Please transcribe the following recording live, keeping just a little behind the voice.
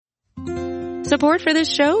Support for this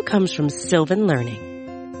show comes from Sylvan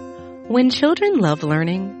Learning. When children love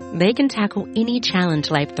learning, they can tackle any challenge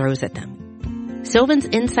life throws at them. Sylvan's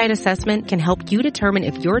Insight Assessment can help you determine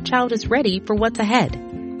if your child is ready for what's ahead.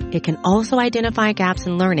 It can also identify gaps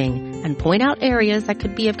in learning and point out areas that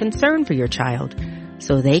could be of concern for your child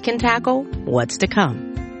so they can tackle what's to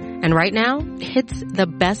come. And right now, it's the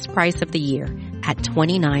best price of the year at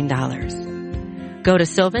 $29. Go to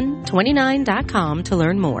sylvan29.com to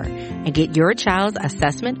learn more and get your child's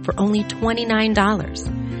assessment for only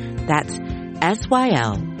 $29. That's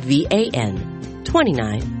SYLVAN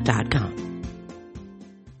 29.com.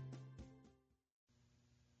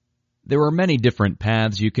 There are many different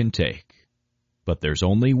paths you can take, but there's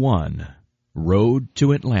only one road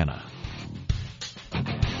to Atlanta.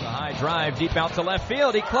 High drive deep out to left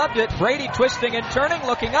field. He clubbed it. Brady twisting and turning,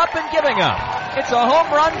 looking up and giving up. It's a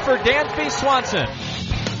home run for Dansby Swanson.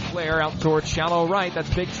 Flair out towards shallow right. That's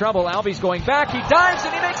big trouble. Albies going back. He dives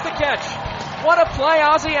and he makes the catch. What a play,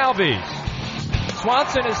 Ozzie Albies.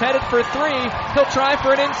 Swanson is headed for three. He'll try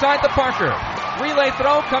for it inside the Parker. Relay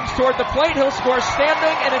throw comes toward the plate. He'll score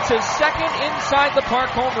standing, and it's his second inside the park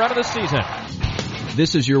home run of the season.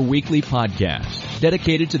 This is your weekly podcast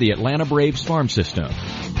dedicated to the Atlanta Braves farm system.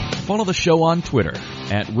 Follow the show on Twitter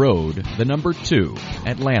at road2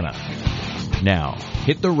 Atlanta. Now,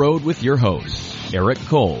 hit the road with your hosts, Eric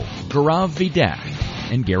Cole, Gaurav Vidak,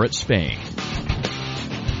 and Garrett Spain.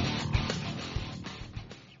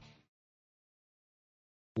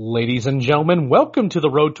 Ladies and gentlemen, welcome to the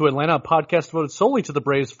Road to Atlanta, a podcast devoted solely to the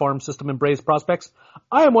Braves farm system and Braves prospects.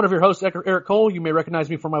 I am one of your hosts, Eric Cole. You may recognize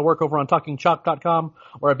me from my work over on TalkingChalk.com,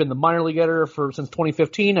 where I've been the minor league editor since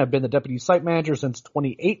 2015. I've been the deputy site manager since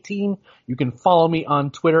 2018. You can follow me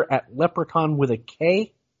on Twitter at Leprechaun with a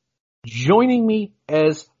K. Joining me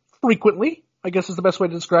as frequently, I guess is the best way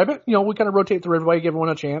to describe it. You know, we kind of rotate through everybody, give everyone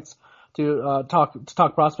a chance to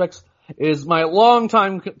talk prospects, is my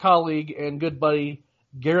longtime colleague and good buddy,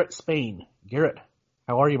 Garrett Spain. Garrett,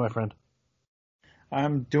 how are you, my friend?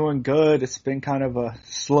 I'm doing good. It's been kind of a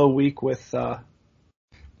slow week with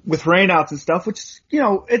rainouts and stuff, which, you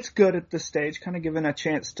know, it's good at this stage, kind of giving a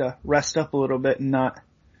chance to rest up a little bit and not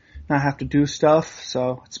have to do stuff.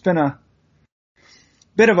 So it's been a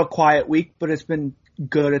bit of a quiet week, but it's been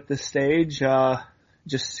good at this stage.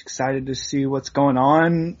 Just excited to see what's going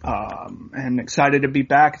on, and excited to be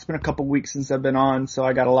back. It's been a couple weeks since I've been on, so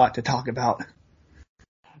I got a lot to talk about.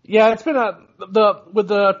 Yeah, it's been with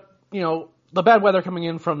the bad weather coming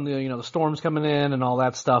in from the storms coming in and all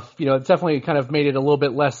that stuff. You know, it's definitely kind of made it a little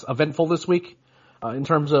bit less eventful this week in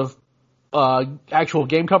terms of actual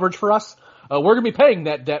game coverage for us. We're going to be paying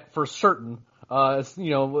that debt for certain.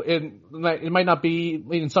 It might not be,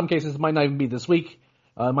 in some cases, it might not even be this week.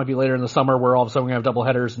 It might be later in the summer where all of a sudden we're going to have double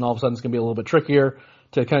headers and all of a sudden it's going to be a little bit trickier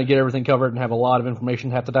to kind of get everything covered and have a lot of information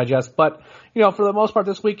to have to digest. But, for the most part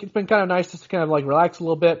this week, it's been kind of nice just to kind of like relax a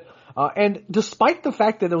little bit. And despite the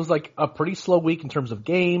fact that it was like a pretty slow week in terms of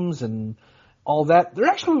games and all that, we've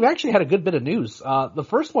actually had a good bit of news. The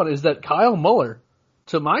first one is that Kyle Muller,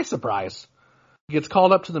 to my surprise, gets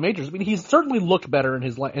called up to the majors. I mean, he's certainly looked better in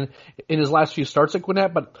his last few starts at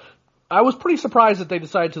Gwinnett, but I was pretty surprised that they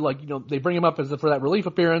decided to they bring him up for that relief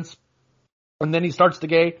appearance. And then he starts the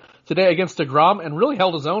game today against DeGrom and really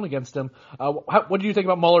held his own against him. What do you think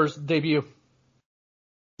about Muller's debut?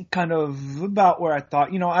 Kind of about where I thought.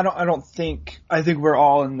 I think we're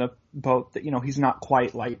all in the boat that, he's not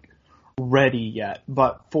quite ready yet.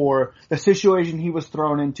 But for the situation he was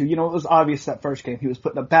thrown into, it was obvious that first game. He was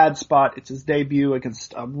put in a bad spot. It's his debut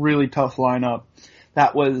against a really tough lineup.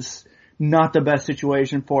 That was not the best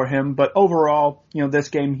situation for him. But overall, this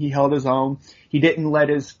game he held his own. He didn't let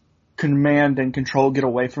his command and control get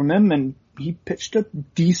away from him, and he pitched a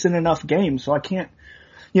decent enough game. So I can't,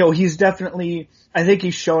 he's definitely, I think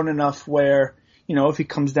he's shown enough where, if he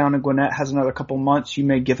comes down to Gwinnett, has another couple months, you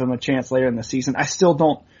may give him a chance later in the season. I still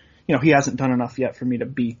don't, he hasn't done enough yet for me to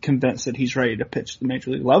be convinced that he's ready to pitch the major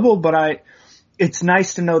league level, but it's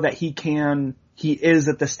nice to know that he is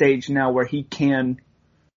at the stage now where he can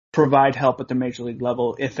provide help at the major league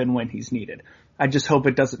level if and when he's needed. I just hope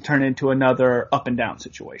it doesn't turn into another up and down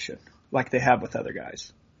situation like they have with other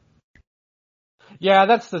guys. Yeah,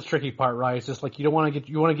 that's the tricky part, right? It's just you want to get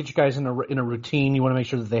you guys in a routine. You want to make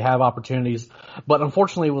sure that they have opportunities. But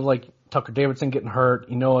unfortunately, with Tucker Davidson getting hurt,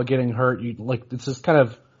 Noah getting hurt, it's just kind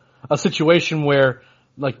of a situation where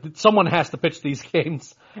someone has to pitch these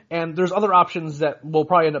games, and there's other options that we'll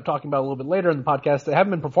probably end up talking about a little bit later in the podcast that haven't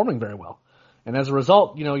been performing very well. And as a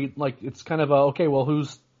result, it's kind of okay, well,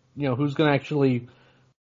 who's going to actually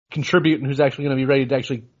contribute and who's actually going to be ready to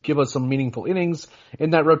actually give us some meaningful innings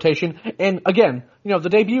in that rotation. And again, the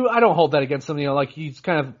debut, I don't hold that against him. Like he's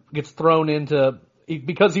kind of gets thrown into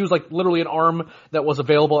because he was like literally an arm that was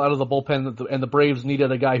available out of the bullpen, and the Braves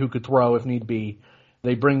needed a guy who could throw if need be.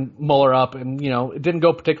 They bring Muller up, and it didn't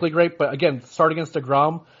go particularly great. But again, start against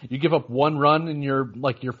DeGrom, you give up 1 run in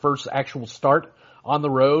your first actual start on the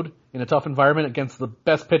road in a tough environment against the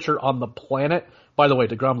best pitcher on the planet. By the way,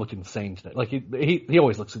 DeGrom looked insane today. Like he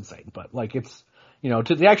always looks insane, but like it's he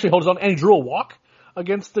actually holds on, and he drew a walk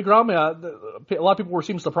against DeGrom. A lot of people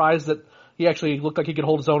seemed surprised that he actually looked like he could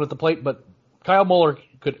hold his own at the plate, but Kyle Muller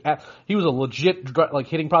he was a legit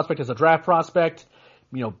hitting prospect as a draft prospect.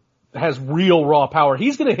 Has real raw power.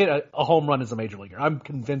 He's going to hit a home run as a major leaguer. I'm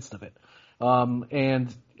convinced of it. I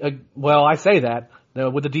say that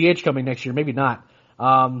with the DH coming next year, maybe not.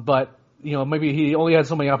 But maybe he only had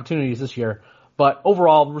so many opportunities this year. But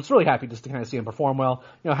overall, was really happy just to kind of see him perform well.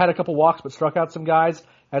 Had a couple walks, but struck out some guys.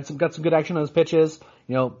 Got some good action on his pitches.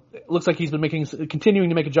 It looks like he's been continuing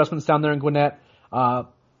to make adjustments down there in Gwinnett. Shouts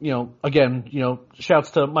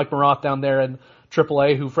to Mike Maroth down there in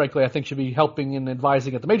AAA, who frankly I think should be helping and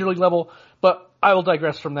advising at the major league level. But I will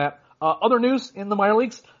digress from that. Other news in the minor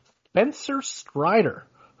leagues: Spencer Strider,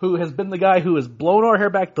 who has been the guy who has blown our hair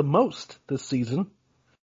back the most this season,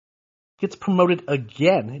 gets promoted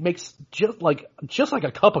again. It makes just like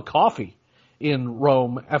a cup of coffee in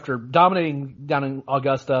Rome after dominating down in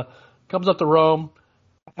Augusta. Comes up to Rome,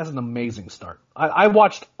 has an amazing start. I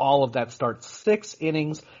watched all of that start. 6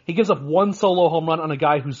 innings. He gives up 1 solo home run on a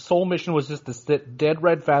guy whose sole mission was just to sit dead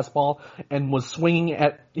red fastball and was swinging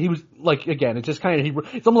at. He was like, again, it's just kind of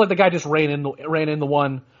it's almost like the guy just ran in the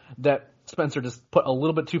one that Spencer just put a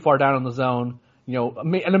little bit too far down in the zone.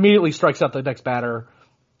 And immediately strikes out the next batter.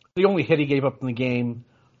 The only hit he gave up in the game.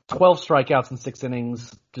 12 strikeouts in 6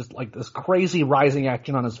 innings, just like this crazy rising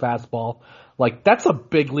action on his fastball. Like, that's a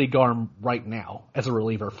big league arm right now as a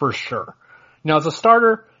reliever, for sure. Now, as a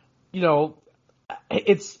starter,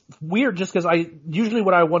 it's weird just because usually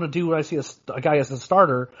what I want to do when I see a guy as a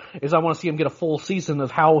starter is I want to see him get a full season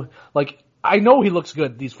of how, I know he looks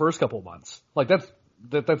good these first couple of months. Like,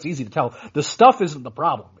 that's easy to tell. The stuff isn't the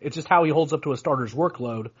problem. It's just how he holds up to a starter's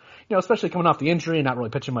workload, especially coming off the injury and not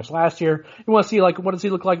really pitching much last year. You want to see, what does he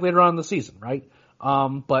look like later on in the season, right?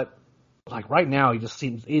 But right now, he just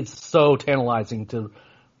seems, it's so tantalizing to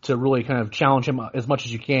really kind of challenge him as much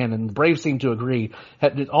as you can. And the Braves seem to agree.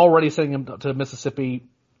 Already sending him to Mississippi,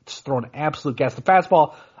 just throwing absolute gas. The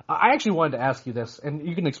fastball, I actually wanted to ask you this, and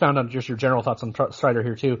you can expound on just your general thoughts on Strider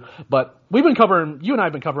here too. But you and I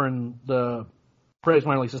have been covering the Braves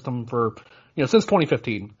minor league system for, since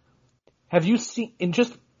 2015. Have you seen, in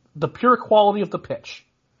just the pure quality of the pitch,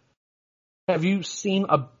 have you seen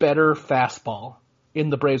a better fastball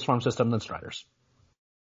in the Braves farm system than Strider's?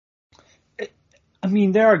 I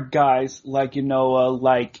mean, there are guys like,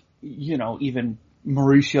 even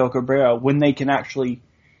Mauricio Cabrera, when they can actually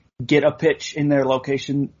get a pitch in their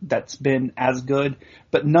location that's been as good,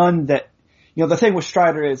 but none that, the thing with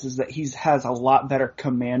Strider is that he has a lot better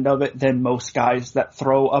command of it than most guys that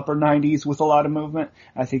throw upper 90s with a lot of movement.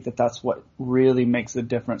 I think that that's what really makes the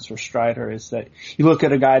difference for Strider, is that you look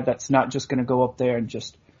at a guy that's not just going to go up there and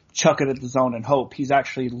just chuck it at the zone and hope. He's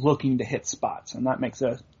actually looking to hit spots, and that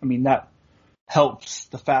that helps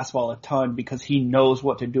the fastball a ton because he knows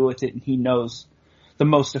what to do with it and he knows the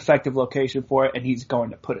most effective location for it, and he's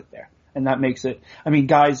going to put it there. And that makes it,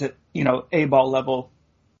 guys at, A-ball level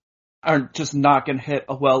are just not going to hit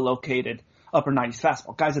a well-located upper 90s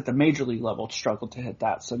fastball. Guys at the major league level struggle to hit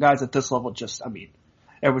that. So guys at this level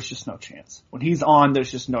there was just no chance. When he's on, there's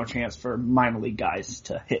just no chance for minor league guys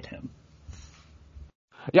to hit him.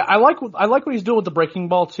 Yeah, I like what he's doing with the breaking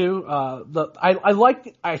ball too.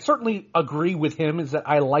 I certainly agree with him is that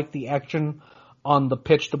I like the action on the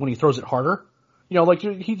pitch when he throws it harder.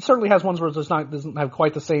 He certainly has ones where it doesn't have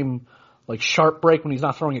quite the same sharp break when he's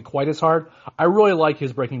not throwing it quite as hard. I really like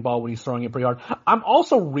his breaking ball when he's throwing it pretty hard. I'm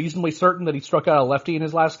also reasonably certain that he struck out a lefty in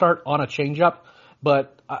his last start on a changeup,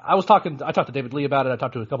 but I talked to David Lee about it. I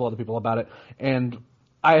talked to a couple other people about it, and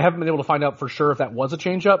I haven't been able to find out for sure if that was a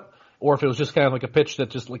changeup or if it was just kind of like a pitch that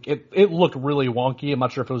just it looked really wonky. I'm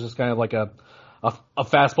not sure if it was just kind of like a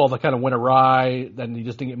fastball that kind of went awry, then he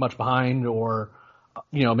just didn't get much behind, or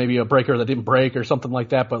maybe a breaker that didn't break or something like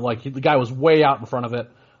that. But the guy was way out in front of it.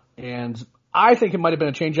 And I think it might have been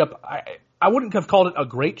a changeup. I wouldn't have called it a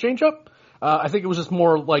great changeup. I think it was just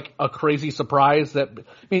more like a crazy surprise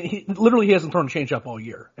he hasn't thrown a changeup all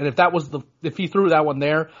year. And if he threw that one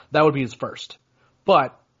there, that would be his first.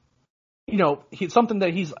 But, something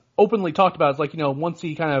that he's openly talked about is once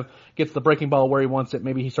he kind of gets the breaking ball where he wants it,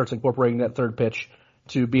 maybe he starts incorporating that third pitch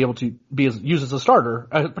to be able to be used as a starter,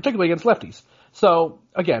 particularly against lefties. So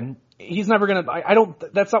again, he's never going to. I don't.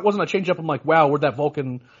 Wasn't a changeup. I'm like, wow, where'd that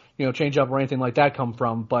Vulcan changeup or anything like that come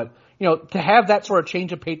from? But to have that sort of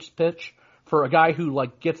change of pace pitch for a guy who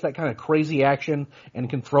like gets that kind of crazy action and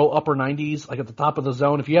can throw upper 90s like at the top of the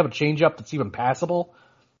zone, if you have a changeup that's even passable,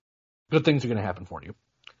 good things are going to happen for you.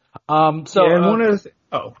 Go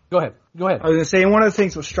ahead. I was going to say, one of the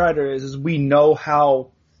things with Strider is we know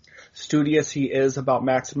how studious he is about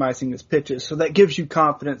maximizing his pitches. So that gives you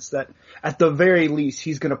confidence that at the very least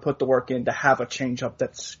he's going to put the work in to have a changeup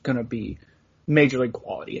that's going to be major league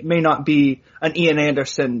quality. It may not be an Ian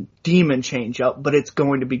Anderson demon changeup, but it's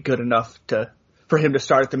going to be good enough for him to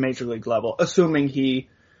start at the major league level, assuming he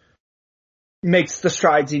makes the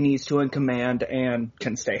strides he needs to in command and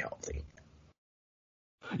can stay healthy.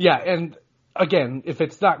 Yeah, and again, if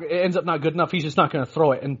it ends up not good enough, he's just not going to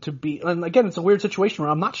throw it. And again, it's a weird situation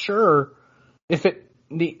where I'm not sure if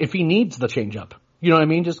he needs the changeup. You know what I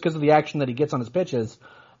mean? Just because of the action that he gets on his pitches.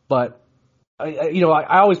 But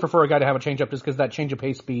I always prefer a guy to have a changeup just because that change of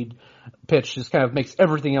pace speed pitch just kind of makes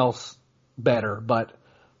everything else better. But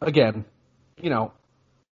again,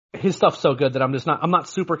 his stuff's so good that I'm not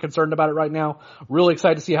super concerned about it right now. Really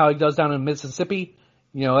excited to see how he does down in Mississippi.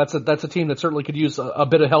 That's a team that certainly could use a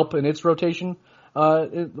bit of help in its rotation,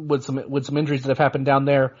 with some injuries that have happened down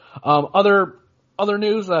there. Other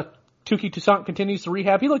news, Touki Toussaint continues to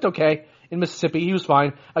rehab. He looked okay in Mississippi. He was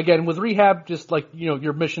fine. Again, with rehab, just like,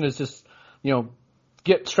 your mission is just,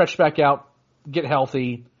 get stretched back out, get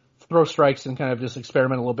healthy, throw strikes, and kind of just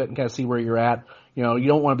experiment a little bit and kind of see where you're at. You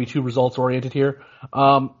don't want to be too results oriented here.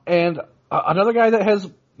 And another guy that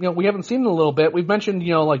has, we haven't seen in a little bit. We've mentioned,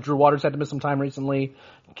 like Drew Waters had to miss some time recently.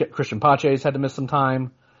 Christian Pache's had to miss some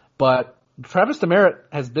time. But Travis Demeritte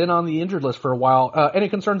has been on the injured list for a while. Any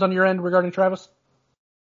concerns on your end regarding Travis?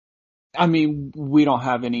 I mean, we don't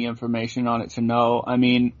have any information on it to know. I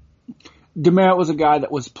mean, Demeritte was a guy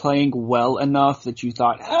that was playing well enough that you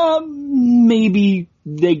thought, maybe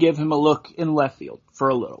they give him a look in left field for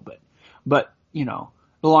a little bit. But,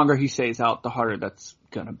 the longer he stays out, the harder that's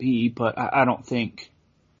going to be. But I don't think...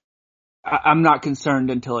 I'm not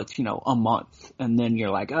concerned until it's, a month. And then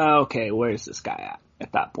you're like, oh, okay, where's this guy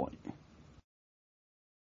at that point?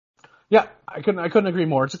 Yeah, I couldn't agree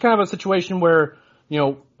more. It's kind of a situation where,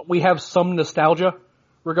 we have some nostalgia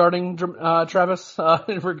regarding Travis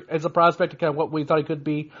as a prospect, kind of what we thought he could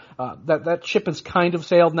be. That ship has kind of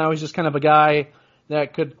sailed now. He's just kind of a guy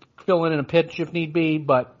that could fill in a pitch if need be.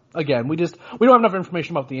 But again, we don't have enough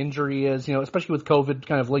information about what the injury is, especially with COVID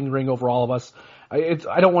kind of lingering over all of us.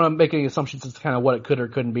 I don't want to make any assumptions as to kind of what it could or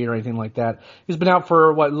couldn't be or anything like that. He's been out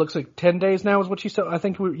for what looks like 10 days now is what you said. I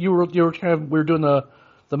think we were doing the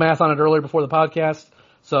math on it earlier before the podcast.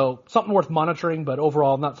 So something worth monitoring, but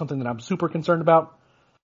overall not something that I'm super concerned about.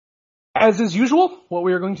 As is usual, what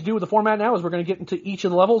we are going to do with the format now is we're going to get into each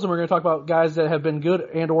of the levels and we're going to talk about guys that have been good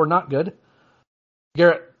and or not good.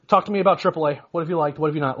 Garrett, talk to me about AAA. What have you liked? What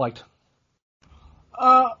have you not liked?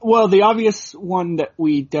 Well, the obvious one that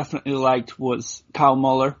we definitely liked was Kyle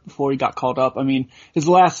Muller before he got called up. I mean, his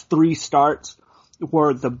last 3 starts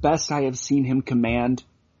were the best I have seen him command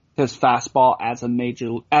his fastball as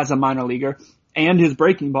a minor leaguer, and his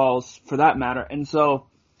breaking balls for that matter. And so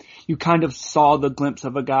you kind of saw the glimpse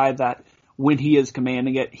of a guy that when he is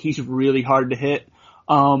commanding it, he's really hard to hit.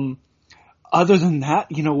 Other than that,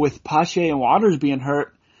 with Pache and Waters being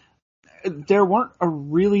hurt, there weren't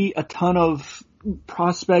a ton of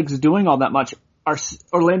prospects doing all that much.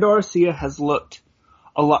 Orlando Arcia has looked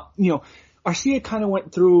a lot, Arcia kind of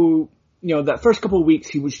went through, that first couple of weeks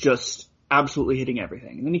he was just absolutely hitting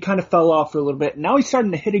everything. And then he kind of fell off for a little bit. Now he's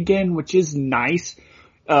starting to hit again, which is nice.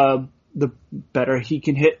 The better he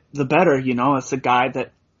can hit, the better, it's a guy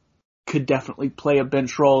that could definitely play a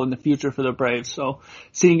bench role in the future for the Braves. So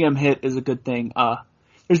seeing him hit is a good thing.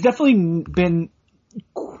 There's definitely been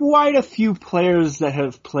quite a few players that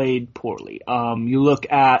have played poorly. You look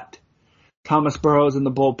at Thomas Burrows in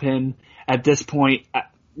the bullpen. At this point,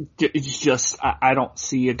 it's just, I don't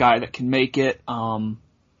see a guy that can make it.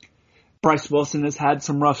 Bryce Wilson has had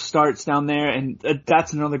some rough starts down there, and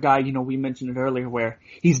that's another guy, we mentioned it earlier, where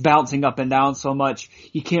he's bouncing up and down so much.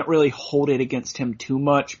 You can't really hold it against him too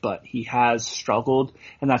much, but he has struggled,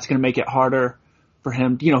 and that's going to make it harder for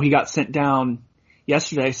him. He got sent down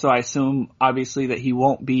yesterday, so I assume, obviously, that he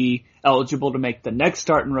won't be eligible to make the next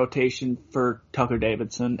start in rotation for Tucker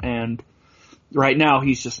Davidson, and right now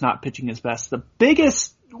he's just not pitching his best. The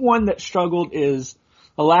biggest one that struggled is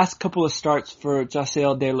the last couple of starts for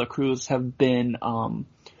Jasiel De La Cruz have been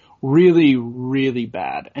really, really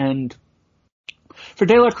bad. And for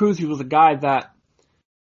De La Cruz, he was a guy that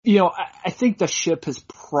I think the ship has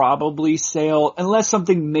probably sailed, unless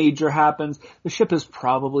something major happens, the ship has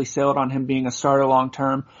probably sailed on him being a starter long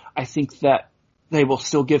term. I think that they will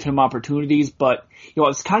still give him opportunities, but,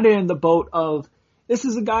 it's kind of in the boat of, this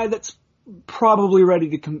is a guy that's probably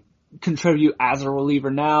ready to contribute as a reliever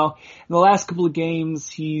now. In the last couple of games,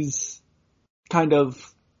 he's kind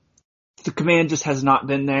of, the command just has not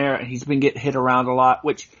been there, and he's been getting hit around a lot,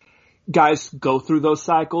 which guys go through those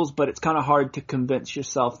cycles, but it's kind of hard to convince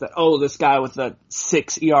yourself that, this guy with a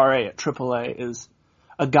 6 ERA at AAA is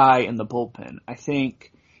a guy in the bullpen. I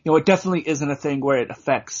think, it definitely isn't a thing where it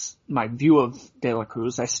affects my view of De La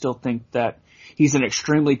Cruz. I still think that he's an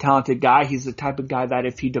extremely talented guy. He's the type of guy that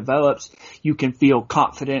if he develops, you can feel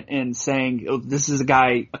confident in saying, this is a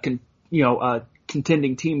guy, a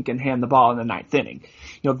contending team can hand the ball in the 9th inning.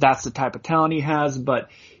 That's the type of talent he has, but,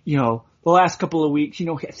 the last couple of weeks,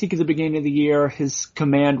 I think at the beginning of the year, his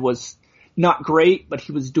command was not great, but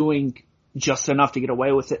he was doing just enough to get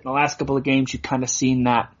away with it. In the last couple of games, you've kind of seen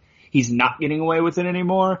that he's not getting away with it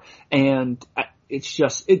anymore. And I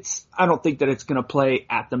don't think that it's going to play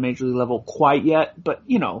at the major league level quite yet, but,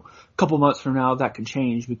 a couple months from now, that can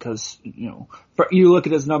change because, you look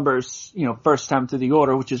at his numbers, first time through the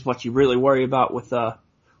order, which is what you really worry about with a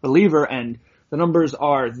reliever, and the numbers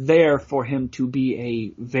are there for him to be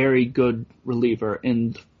a very good reliever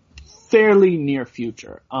in fairly near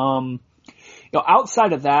future.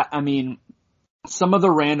 Outside of that, some of the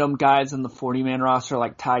random guys in the 40-man roster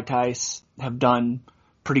like Ty Tice have done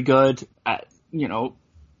pretty good.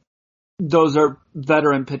 Those are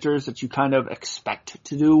veteran pitchers that you kind of expect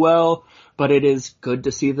to do well, but it is good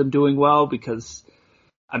to see them doing well because,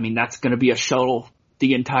 that's going to be a shuttle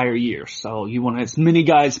the entire year. So you want as many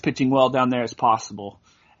guys pitching well down there as possible.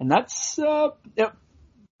 And that's,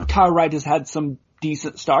 Kyle Wright has had some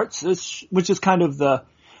decent starts, which is kind of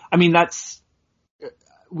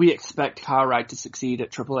we expect Kyle Wright to succeed at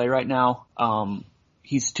AAA right now.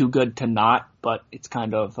 He's too good to not, but it's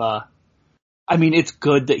kind of, it's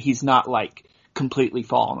good that he's not completely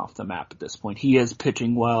fallen off the map at this point. He is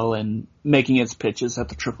pitching well and making his pitches at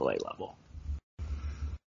the AAA level.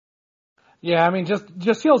 Yeah,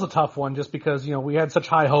 just feels a tough one just because, we had such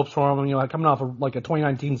high hopes for him, coming off of a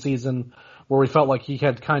 2019 season where we felt like he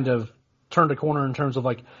had kind of turned a corner in terms of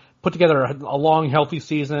put together a long, healthy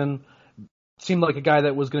season, seemed like a guy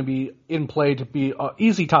that was going to be in play to be an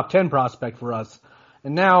easy top 10 prospect for us.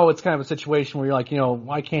 And now it's kind of a situation where you're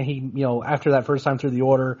why can't he, after that first time through the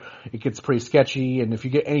order, it gets pretty sketchy. And if you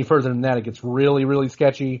get any further than that, it gets really, really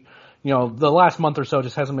sketchy. The last month or so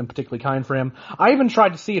just hasn't been particularly kind for him. I even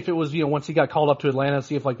tried to see if it was, once he got called up to Atlanta,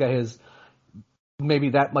 see if maybe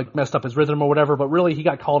that messed up his rhythm or whatever, but really he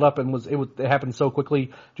got called up and it happened so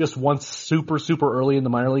quickly just once super, super early in the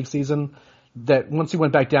minor league season that once he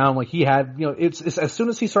went back down, he had, it's as soon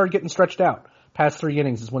as he started getting stretched out, past 3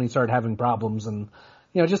 innings is when he started having problems and,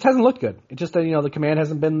 it just hasn't looked good. It just, the command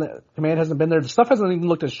hasn't been there. The stuff hasn't even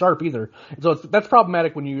looked as sharp either. So that's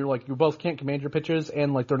problematic when you both can't command your pitches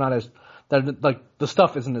and they're not as, the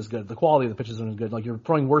stuff isn't as good. The quality of the pitches isn't as good. You're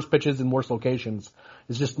throwing worse pitches in worse locations.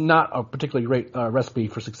 It's just not a particularly great recipe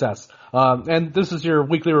for success. And this is your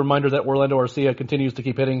weekly reminder that Orlando Arcia continues to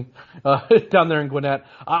keep hitting down there in Gwinnett.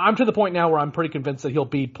 I'm to the point now where I'm pretty convinced that he'll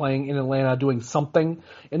be playing in Atlanta doing something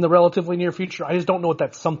in the relatively near future. I just don't know what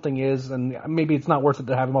that something is, and maybe it's not worth it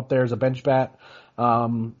to have him up there as a bench bat.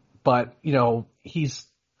 But he's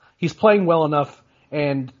playing well enough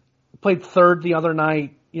and played third the other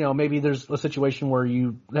night. Maybe there's a situation where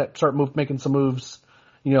you start making some moves,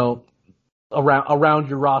 around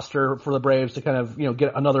your roster for the Braves to kind of,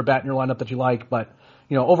 get another bat in your lineup that you like. But,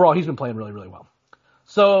 overall he's been playing really, really well.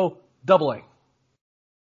 So, AA.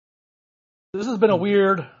 This has been a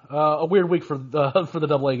weird week for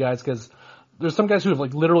the AA guys because there's some guys who have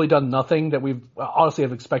literally done nothing that we've honestly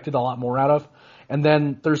have expected a lot more out of. And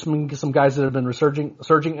then there's some guys that have been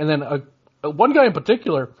surging. And then one guy in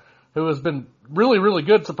particular who has been really, really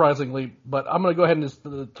good, surprisingly. But I'm going to go ahead and just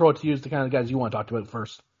throw it to you as the kind of guys you want to talk about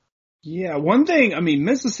first. Yeah, one thing,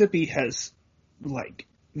 Mississippi has,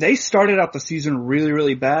 they started out the season really,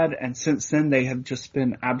 really bad, and since then they have just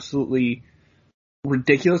been absolutely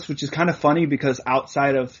ridiculous, which is kind of funny because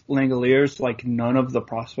outside of Langoliers, none of the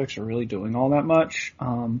prospects are really doing all that much.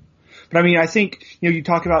 But I think, you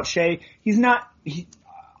talk about Shea,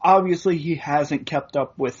 obviously he hasn't kept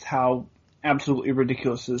up with how absolutely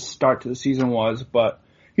ridiculous his start to the season was, but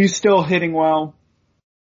he's still hitting well.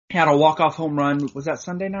 He had a walk-off home run. Was that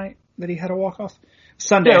Sunday night that he had a walk-off?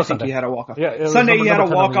 Sunday, I think he had a walk-off. Yeah, Sunday he had a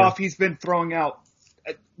walk-off. He's been throwing out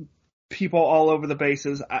people all over the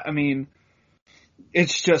bases.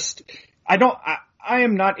 It's just, I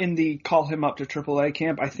am not in the call him up to AAA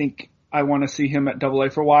camp. I think I want to see him at AA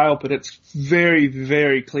for a while, but it's very,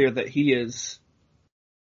 very clear that he is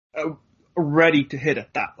ready to hit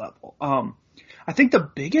at that level. I think the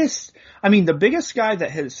biggest guy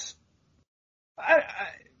that has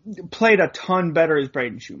played a ton better is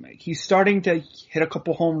Braden Shoemake. He's starting to hit a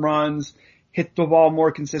couple home runs, hit the ball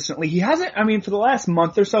more consistently. He hasn't, for the last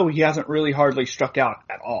month or so, he hasn't really hardly struck out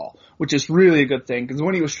at all, which is really a good thing, because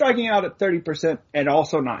when he was striking out at 30% and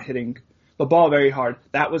also not hitting the ball very hard,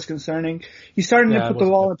 that was concerning. He's starting to put the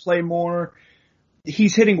ball in play more.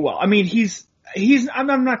 He's hitting well. I'm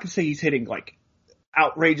not going to say he's hitting like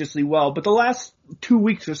outrageously well, but the last 2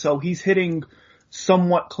 weeks or so, he's hitting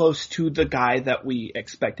somewhat close to the guy that we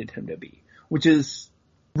expected him to be, which is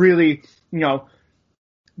really,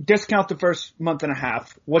 discount the first month and a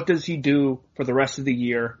half. What does he do for the rest of the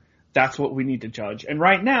year? That's what we need to judge. And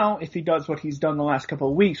right now, if he does what he's done the last couple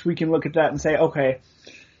of weeks, we can look at that and say, okay,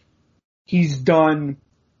 he's done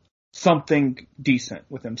something decent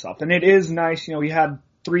with himself. And it is nice, he had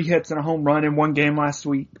 3 hits and a home run in one game last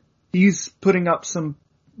week. He's putting up some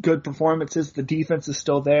good performances. The defense is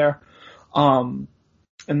still there. And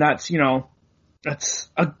that's, that's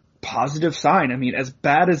a positive sign. As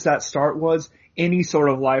bad as that start was, any sort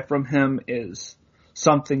of life from him is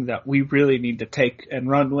something that we really need to take and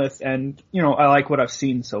run with. And, I like what I've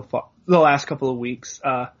seen so far the last couple of weeks.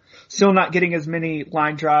 Still not getting as many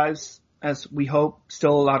line drives as we hope.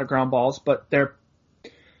 Still a lot of ground balls, but they're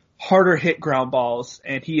harder hit ground balls,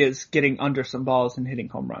 and he is getting under some balls and hitting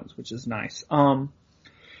home runs, which is nice.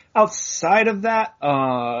 Outside of that,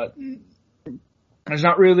 there's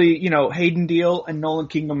not really, Hayden Deal and Nolan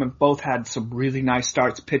Kingham have both had some really nice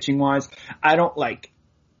starts pitching wise. I don't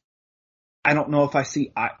know if I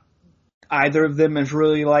see either of them as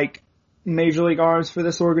really like major league arms for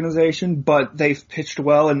this organization, but they've pitched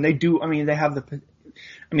well, and they do, they have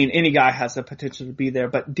any guy has the potential to be there,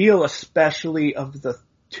 but Deal, especially of the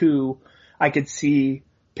two, I could see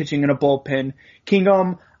pitching in a bullpen.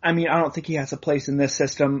 Kingham, I don't think he has a place in this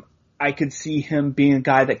system. I could see him being a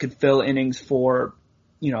guy that could fill innings for,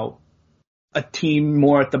 a team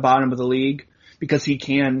more at the bottom of the league, because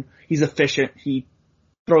he's efficient, he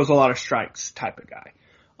throws a lot of strikes type of guy.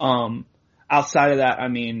 Outside of that,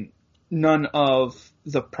 none of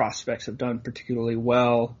the prospects have done particularly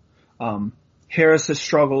well. Harris has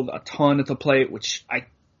struggled a ton at the plate, which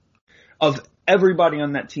of everybody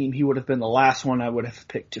on that team, he would have been the last one I would have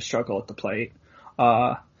picked to struggle at the plate.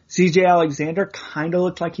 CJ Alexander kind of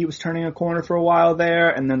looked like he was turning a corner for a while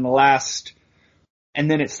there, and then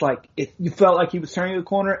it's like, you felt like he was turning a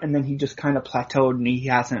corner, and then he just kind of plateaued, and he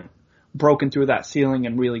hasn't broken through that ceiling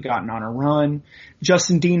and really gotten on a run.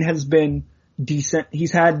 Justin Dean has been decent.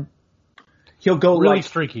 He'll go really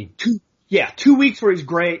streaky. 2 weeks where he's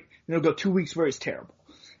great, and he'll go 2 weeks where he's terrible.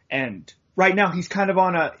 And right now he's kind of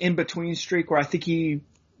on a in-between streak where I think he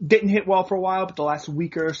didn't hit well for a while, but the last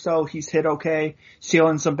week or so he's hit okay,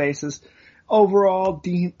 stealing some bases. Overall,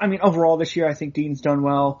 overall this year I think Dean's done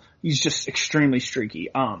well. He's just extremely streaky.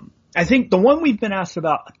 I think the one we've been asked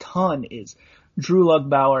about a ton is Drew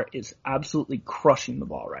Lugbauer is absolutely crushing the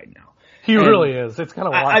ball right now. He really is. It's kind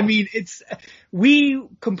of wild. We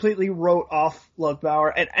completely wrote off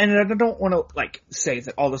Lugbauer, and I don't want to say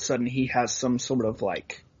that all of a sudden he has some sort of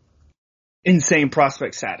insane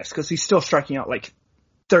prospect status, because he's still striking out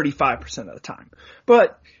 35% of the time.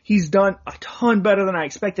 But he's done a ton better than I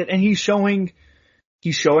expected, and he's showing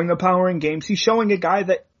the power in games. He's showing a guy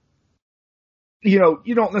that, you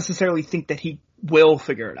don't necessarily think that he will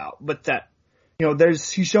figure it out, but that,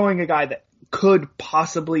 he's showing a guy that could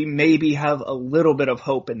possibly maybe have a little bit of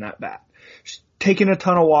hope in that bat. Taking a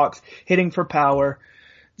ton of walks, hitting for power,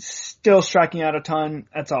 still striking out a ton.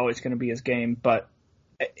 That's always going to be his game, but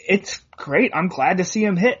it's great. I'm glad to see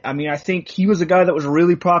him hit. I think he was a guy that was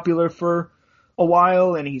really popular for a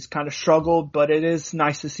while, and he's kind of struggled, but it is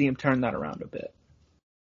nice to see him turn that around a bit.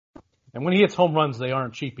 And when he hits home runs, they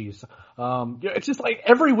aren't cheapies. It's just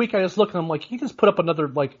every week I just look and I'm like, he just put up another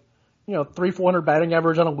 300-400 batting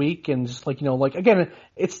average on a week, and just again,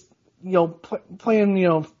 it's playing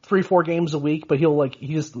 3-4 games a week, but he'll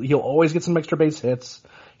always get some extra base hits.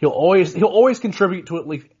 He'll always contribute to at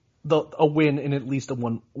least a win in at least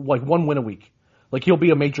one win a week. He'll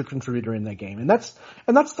be a major contributor in that game, and that's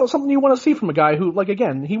something you want to see from a guy who,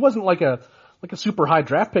 again, he wasn't a super high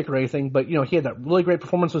draft pick or anything, but he had that really great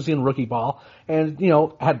performance was in rookie ball, and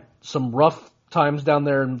had some rough times down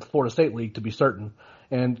there in the Florida State League, to be certain.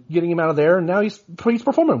 And getting him out of there, and now he's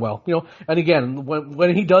performing well, And again,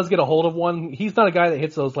 when he does get a hold of one, he's not a guy that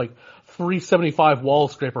hits those 375 wall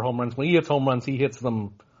scraper home runs. When he hits home runs, he hits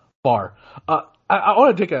them far. I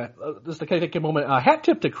want to take a moment. Hat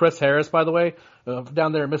tip to Chris Harris, by the way,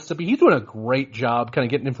 down there in Mississippi. He's doing a great job kind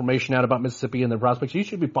of getting information out about Mississippi and their prospects. You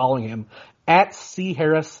should be following him at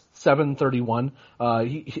CHarris731.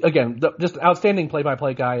 Again, just outstanding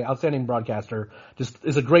play-by-play guy, outstanding broadcaster. Just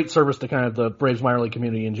is a great service to kind of the Braves minor league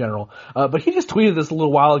community in general. But he just tweeted this a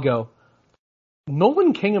little while ago.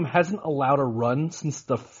 Nolan Kingham hasn't allowed a run since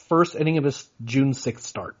the first inning of his June 6th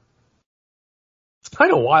start. It's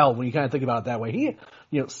kind of wild when you kind of think about it that way. He,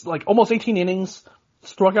 like almost 18 innings,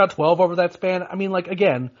 struck out 12 over that span. I mean, like,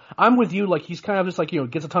 again, I'm with you. Like, he's kind of just like,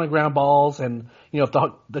 gets a ton of ground balls, and, if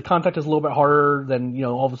the contact is a little bit harder, then,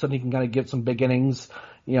 all of a sudden he can kind of get some big innings,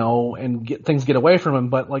 and get away from him.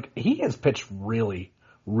 But, like, he has pitched really,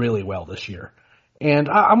 really well this year. And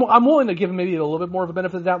I'm willing to give him maybe a little bit more of a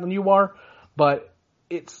benefit of the doubt than you are, but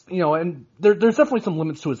it's, and there's definitely some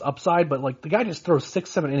limits to his upside, but like the guy just throws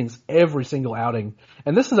 6-7 innings every single outing,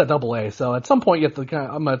 and this is at Double-A, so at some point you have to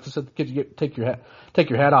I'm gonna have to take your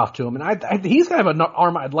hat off to him, and he's kind of an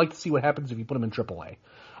arm I'd like to see what happens if you put him in Triple-A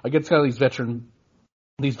against kind of these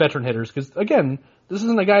veteran hitters, because again, this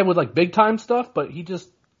isn't a guy with like big time stuff, but he gets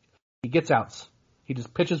outs, he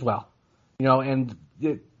just pitches well, and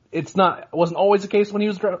it wasn't always the case when he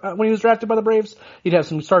was drafted by the Braves. He'd have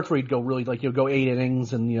some starts where he'd go really go 8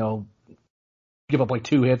 innings and give up like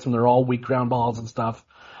 2 hits when they're all weak ground balls and stuff.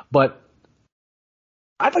 But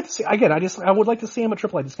I'd like to see again. I would like to see him at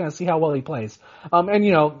AAA, just kind of see how well he plays. And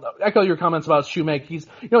echo your comments about Shoemake. He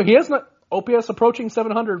has an OPS approaching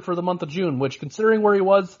 700 for the month of June, which considering where he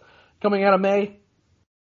was coming out of May,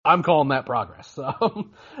 I'm calling that progress. And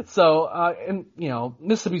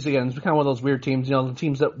Mississippi's again is kind of one of those weird teams. The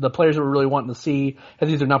teams the players that we're really wanting to see has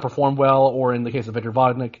either not performed well, or in the case of Victor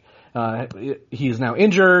Vodnik, he is now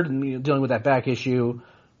injured and dealing with that back issue.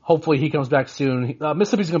 Hopefully he comes back soon.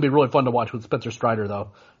 Mississippi's going to be really fun to watch with Spencer Strider,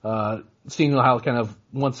 though. Seeing how kind of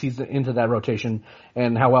once he's into that rotation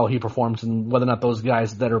and how well he performs, and whether or not those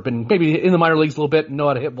guys that have been maybe in the minor leagues a little bit know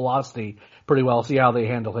how to hit velocity pretty well, see how they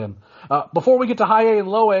handle him. Before we get to High A and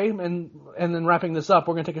Low A and then wrapping this up,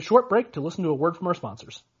 we're going to take a short break to listen to a word from our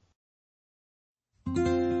sponsors.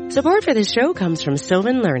 Support for this show comes from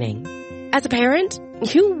Sylvan Learning. As a parent,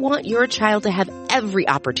 you want your child to have every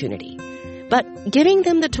opportunity, but giving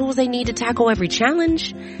them the tools they need to tackle every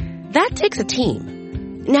challenge, that takes a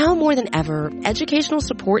team. Now more than ever, educational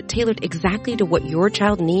support tailored exactly to what your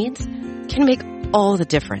child needs can make all the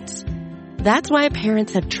difference. That's why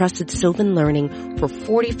parents have trusted Sylvan Learning for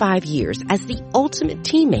 45 years as the ultimate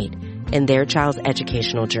teammate in their child's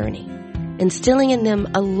educational journey, instilling in them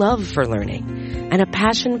a love for learning and a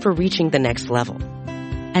passion for reaching the next level.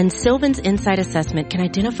 And Sylvan's Insight Assessment can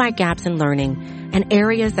identify gaps in learning and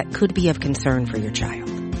areas that could be of concern for your child.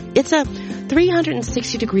 It's a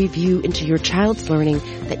 360-degree view into your child's learning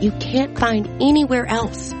that you can't find anywhere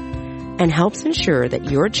else, and helps ensure that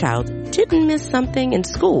your child didn't miss something in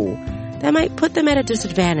school that might put them at a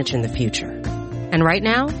disadvantage in the future. And right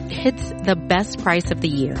now, it's the best price of the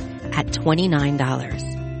year at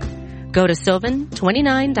 $29. Go to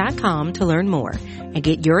sylvan29.com to learn more and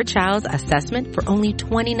get your child's assessment for only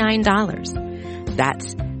 $29.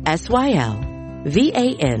 That's SYLVAN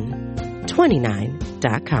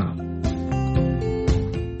 29.com.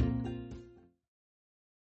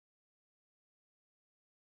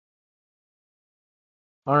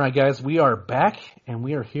 All right, guys, we are back, and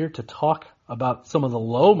we are here to talk about some of the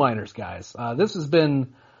low minors, guys. This has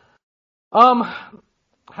been, how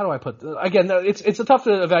do I put this? Again, it's tough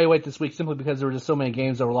to evaluate this week simply because there were just so many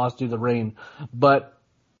games that were lost due to the rain. But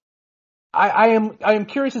I am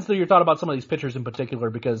curious as to your thought about some of these pitchers in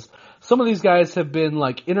particular, because some of these guys have been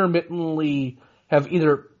like intermittently have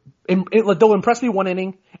either they'll impress me one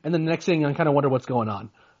inning, and then the next inning I kind of wonder what's going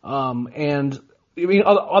on. And I mean,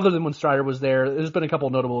 other than when Strider was there, there's been a couple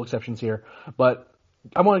of notable exceptions here. But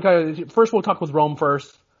I want to kind of, first we'll talk with Rome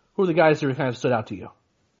first. Who are the guys who kind of stood out to you?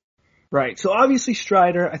 Right. So obviously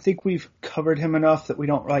Strider, I think we've covered him enough that we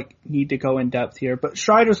don't need to go in depth here. But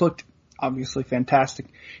Strider's looked obviously fantastic.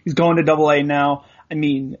 He's going to Double-A now. I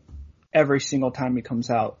mean, every single time he comes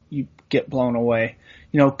out, you get blown away.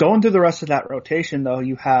 Going through the rest of that rotation though,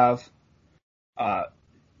 you have,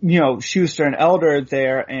 Schuster and Elder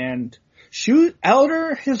there, and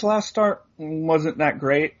Elder, his last start wasn't that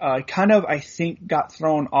great. I think, got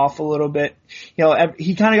thrown off a little bit.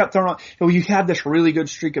 He kind of got thrown off. You had this really good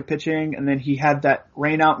streak of pitching, and then he had that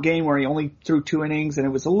rain out game where he only threw 2 innings, and it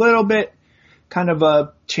was a little bit kind of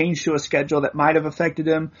a change to a schedule that might have affected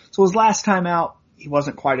him. So his last time out, he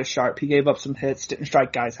wasn't quite as sharp. He gave up some hits, didn't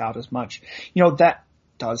strike guys out as much. That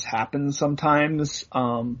does happen sometimes.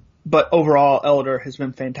 But overall, Elder has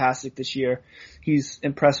been fantastic this year. He's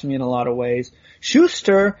impressed me in a lot of ways.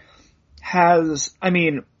 Schuster has, I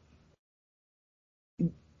mean,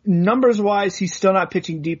 numbers-wise, he's still not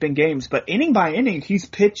pitching deep in games, but inning by inning, he's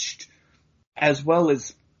pitched as well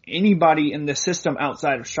as anybody in the system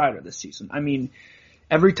outside of Strider this season. I mean,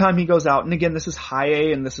 every time he goes out, and again, this is high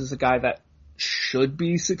A, and this is a guy that should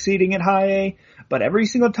be succeeding at high A, but every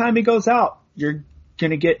single time he goes out, you're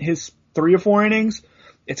going to get his 3 or 4 innings.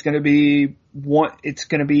 It's going to be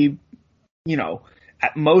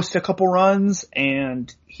at most a couple runs,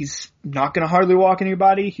 and he's not going to hardly walk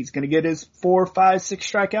anybody. He's going to get his 4, 5, 6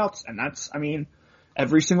 strikeouts, and that's, I mean,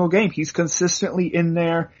 every single game. He's consistently in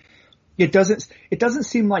there. It doesn't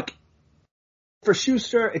seem like, for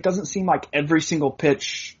Schuster, it doesn't seem like every single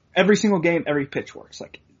pitch, every single game, every pitch works.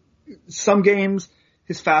 Like, some games,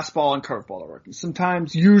 his fastball and curveball are working.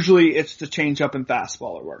 Sometimes, usually, it's the changeup and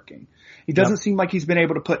fastball are working. He doesn't seem like he's been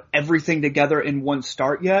able to put everything together in one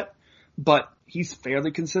start yet, but he's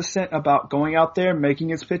fairly consistent about going out there, making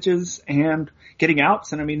his pitches, and getting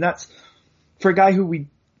outs. And I mean, that's, for a guy who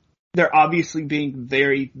they're obviously being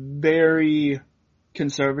very, very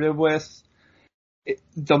conservative with.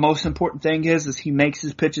 The most important thing is he makes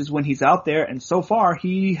his pitches when he's out there, and so far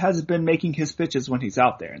he has been making his pitches when he's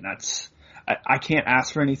out there, and that's, I can't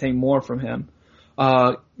ask for anything more from him.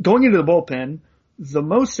 Going into the bullpen, the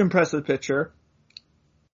most impressive pitcher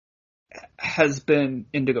has been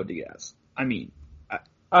Indigo Diaz. I mean,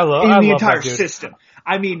 I love the entire that dude. system.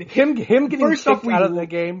 I mean, him getting first kicked off, out of the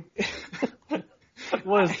game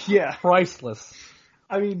was priceless.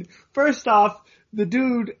 I mean, first off, the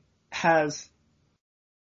dude has,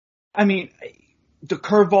 I mean, the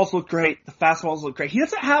curveballs look great, the fastballs look great. He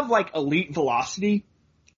doesn't have like elite velocity,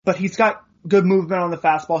 but he's got good movement on the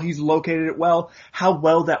fastball. He's located it well. How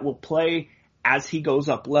well that will play as he goes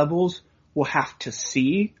up levels, we'll have to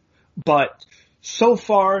see. But so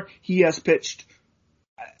far, he has pitched,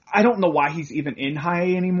 I don't know why he's even in high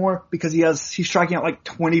A anymore, because he's striking out like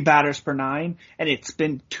 20 batters per 9, and it's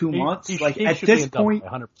been 2 months. He at this point,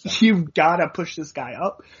 you've gotta push this guy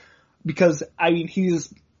up, because, I mean,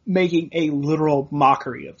 he's making a literal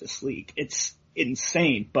mockery of this league. It's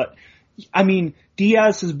insane. But, I mean,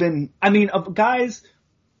 Diaz has been, I mean, of guys,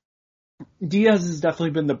 Diaz has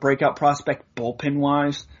definitely been the breakout prospect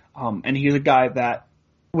bullpen-wise, and he's a guy that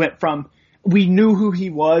went from, we knew who he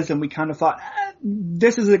was, and we kind of thought,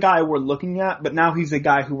 this is a guy we're looking at, but now he's a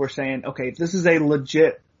guy who we're saying, okay, this is a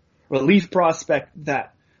legit relief prospect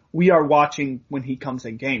that we are watching when he comes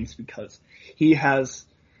in games, because he has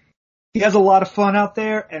a lot of fun out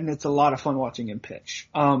there, and it's a lot of fun watching him pitch.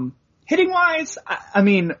 Hitting-wise, I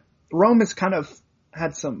mean, Rome has kind of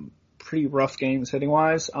had some pretty rough games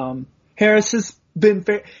hitting-wise. Harris has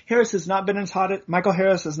not been as hot. Michael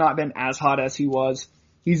Harris has not been as hot as he was.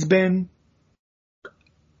 He's been,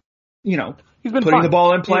 he's been putting fine. The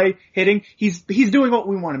ball in play, hitting. He's doing what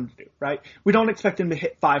we want him to do, right? We don't expect him to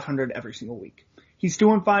hit 500 every single week. He's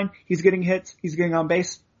doing fine. He's getting hits. He's getting on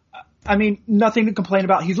base. I mean, nothing to complain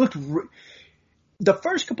about. He's looked, the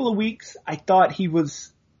first couple of weeks, I thought he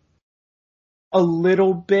was a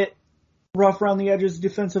little bit rough around the edges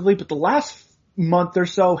defensively, but the last month or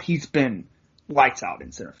so, he's been lights out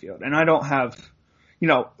in center field. And I don't have,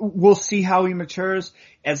 we'll see how he matures.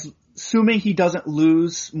 Assuming he doesn't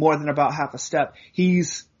lose more than about half a step,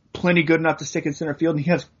 he's plenty good enough to stick in center field.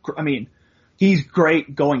 And he's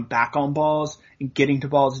great going back on balls and getting to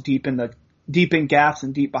balls deep in gaps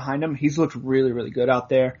and deep behind him. He's looked really, really good out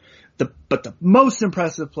there. But the most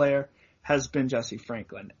impressive player has been Jesse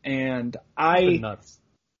Franklin. And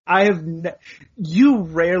you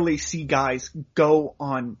rarely see guys go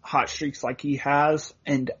on hot streaks like he has,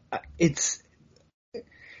 and he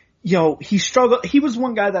struggled. He was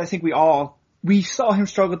one guy that I think we saw him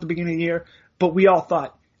struggle at the beginning of the year, but we all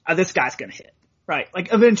thought, this guy's gonna hit, right?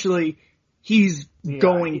 Like, eventually, he's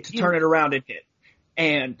going to turn it around and hit.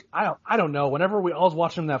 And I don't know. Whenever I was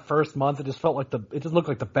watching him that first month, it just looked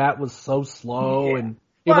like the bat was so slow and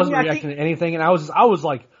he wasn't reacting to anything. And I was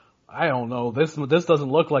like, I don't know. This doesn't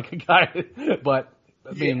look like a guy. But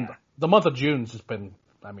I mean, the month of June's just been.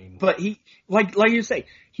 I mean, but he like you say,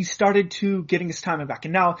 he started to getting his timing back,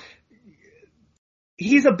 and now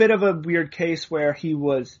he's a bit of a weird case where he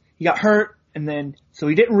got hurt, and then so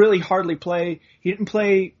he didn't really hardly play. He didn't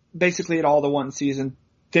play basically at all the one season.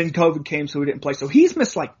 Then COVID came, so he didn't play. So he's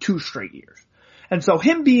missed like 2 straight years. And so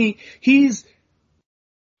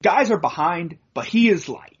guys are behind, but he is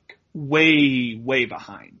like way, way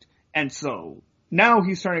behind. And so now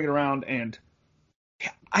he's turning it around, and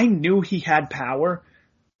I knew he had power,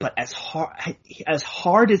 but as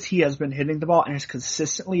hard as he has been hitting the ball and as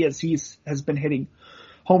consistently as he has been hitting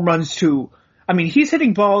home runs to, I mean, he's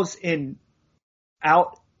hitting balls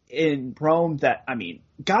out in Rome that, I mean,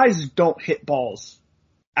 guys don't hit balls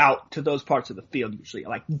out to those parts of the field usually.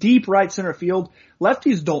 Like deep right center field,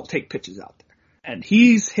 lefties don't take pitches out there. And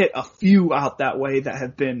he's hit a few out that way that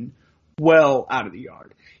have been well out of the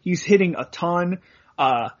yard. He's hitting a ton.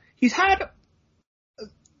 He's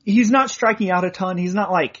not striking out a ton. He's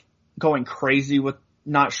not like going crazy with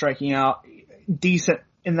not striking out. Decent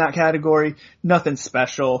in that category. Nothing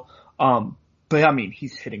special. But I mean,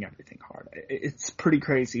 he's hitting everything hard. It's pretty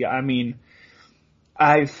crazy. I mean,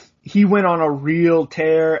 he went on a real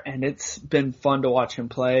tear and it's been fun to watch him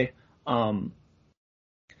play.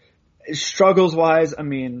 Struggles wise, I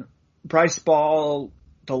mean, Bryce Ball,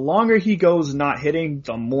 the longer he goes not hitting,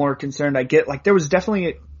 the more concerned I get. Like there's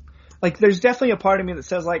definitely a part of me that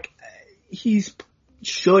says like,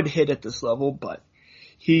 should hit at this level, but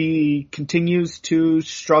he continues to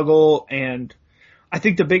struggle. And I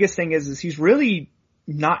think the biggest thing is he's really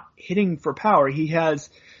not hitting for power. He has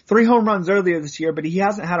 3 home runs earlier this year, but he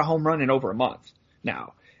hasn't had a home run in over a month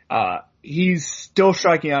now. He's still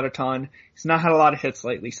striking out a ton. He's not had a lot of hits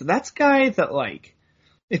lately. So that's a guy that like,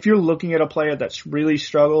 if you're looking at a player that's really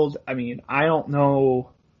struggled, I mean, I don't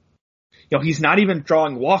know. You know, he's not even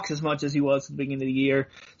drawing walks as much as he was at the beginning of the year.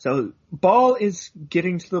 So Ball is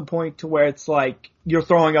getting to the point to where it's like you're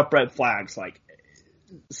throwing up red flags. Like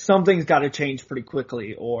something's got to change pretty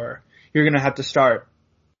quickly or you're going to have to start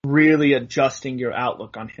really adjusting your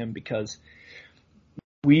outlook on him because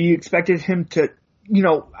we expected him to, you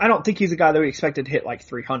know, I don't think he's a guy that we expected to hit like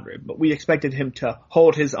 300, but we expected him to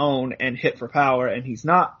hold his own and hit for power, and he's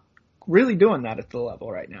not really doing that at the level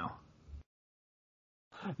right now.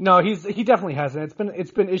 No, he definitely hasn't.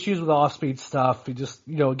 It's been issues with off-speed stuff. He just,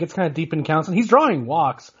 you know, gets kind of deep in counts, and he's drawing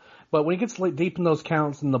walks, but when he gets deep in those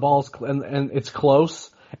counts and the ball's and it's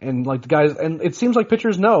close, and like the guys, and it seems like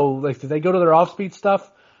pitchers know, like if they go to their off-speed stuff,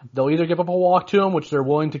 they'll either give up a walk to him, which they're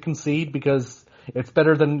willing to concede because it's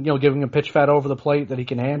better than, you know, giving him pitch fat over the plate that he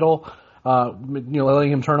can handle, you know,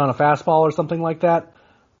 letting him turn on a fastball or something like that.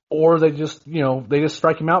 Or they just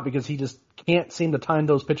strike him out because he just can't seem to time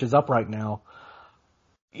those pitches up right now.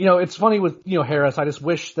 You know, it's funny with, you know, Harris. I just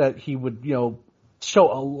wish that he would, you know,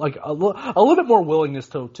 show a little bit more willingness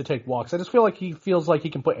to take walks. I just feel like he feels like he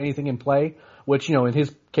can put anything in play, which, you know, in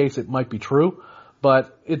his case it might be true,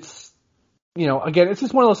 but it's, you know, again, it's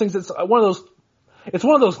just one of those things. It's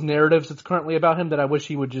one of those narratives that's currently about him that I wish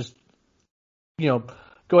he would just, you know,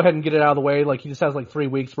 go ahead and get it out of the way. Like he just has like 3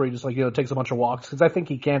 weeks where he just like, you know, takes a bunch of walks because I think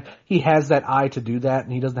he has that eye to do that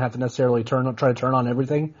and he doesn't have to necessarily try to turn on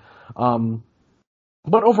everything.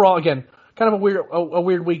 But overall, again, kind of a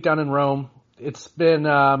weird week down in Rome. It's been,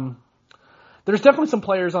 there's definitely some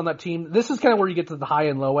players on that team. This is kind of where you get to the high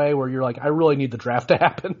and low A where you're like, I really need the draft to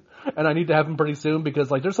happen and I need to have them pretty soon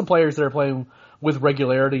because like there's some players that are playing with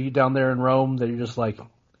regularity down there in Rome that you're just like,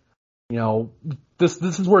 you know, this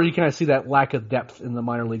is where you kind of see that lack of depth in the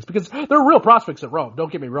minor leagues because there are real prospects at Rome.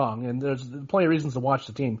 Don't get me wrong, and there's plenty of reasons to watch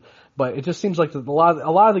the team, but it just seems like a lot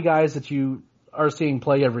of the guys that you are seeing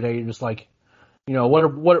play every day, you're just like, you know,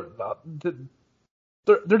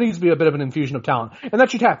 there needs to be a bit of an infusion of talent, and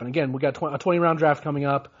that should happen. Again, we got a 20-round draft coming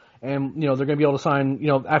up. And, you know, they're going to be able to sign, you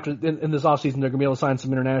know, after in this offseason, they're going to be able to sign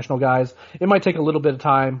some international guys. It might take a little bit of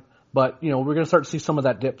time, but, you know, we're going to start to see some of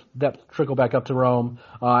that depth trickle back up to Rome,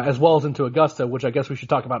 as well as into Augusta, which I guess we should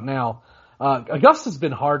talk about now. Augusta's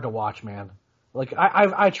been hard to watch, man. Like,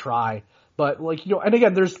 I try, but like, you know, and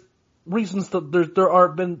again, there's reasons there are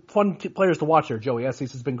been fun players to watch there. Joey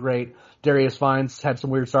Estes has been great. Darius Vines had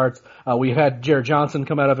some weird starts. We had Jared Johnson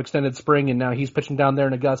come out of extended spring and now he's pitching down there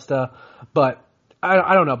in Augusta, but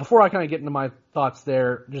I don't know. Before I kind of get into my thoughts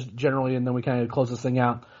there, just generally, and then we kind of close this thing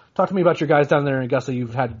out. Talk to me about your guys down there in Augusta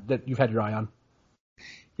you've had your eye on.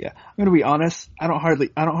 Yeah, I'm gonna be honest. I don't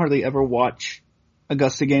hardly ever watch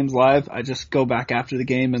Augusta games live. I just go back after the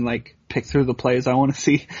game and like pick through the plays I want to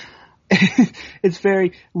see. It's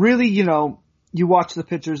really, you know, you watch the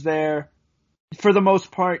pitchers there. For the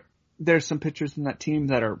most part, there's some pitchers in that team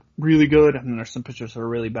that are really good, and there's some pitchers that are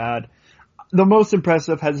really bad. The most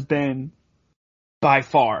impressive has been, by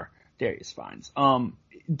far, Darius Vines.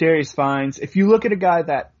 Darius Vines, if you're looking at a guy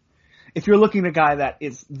that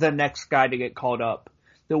is the next guy to get called up,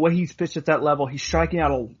 the way he's pitched at that level, he's striking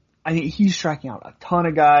out a ton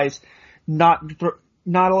of guys, not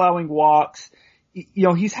allowing walks. You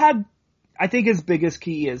know, I think his biggest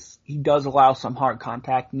key is he does allow some hard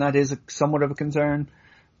contact, and that is somewhat of a concern.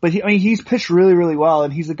 But he's pitched really, really well,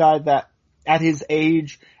 and he's a guy that, at his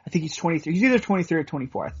age, I think he's 23. He's either 23 or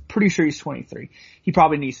 24. I'm pretty sure he's 23. He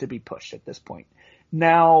probably needs to be pushed at this point.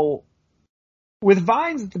 Now, with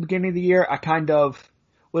Vines at the beginning of the year,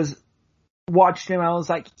 was watched him. I was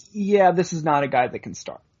like, yeah, this is not a guy that can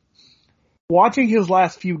start. Watching his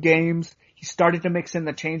last few games, he started to mix in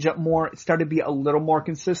the changeup more. It started to be a little more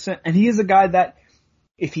consistent. And he is a guy that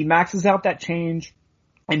if he maxes out that change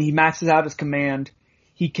and he maxes out his command,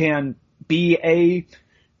 he can be a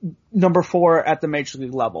number 4 at the major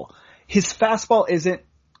league level. His fastball isn't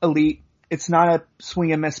elite. It's not a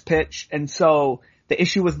swing and miss pitch. And so the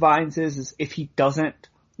issue with Vines is if he doesn't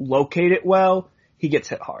locate it well, he gets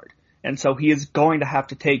hit hard. And so he is going to have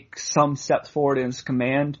to take some steps forward in his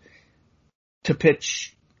command to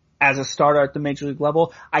pitch as a starter at the major league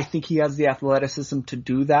level. I think he has the athleticism to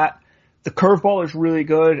do that. The curveball is really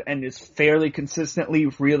good and is fairly consistently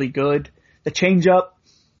really good. The changeup,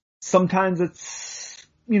 sometimes it's,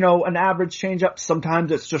 an average changeup.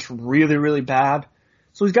 Sometimes it's just really, really bad.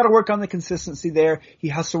 So he's got to work on the consistency there. He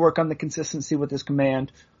has to work on the consistency with his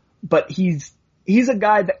command. But he's a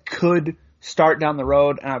guy that could start down the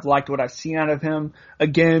road, and I've liked what I've seen out of him.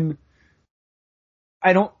 Again,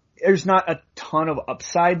 there's not a ton of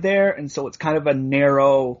upside there, and so it's kind of a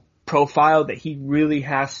narrow profile that he really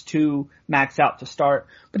has to max out to start.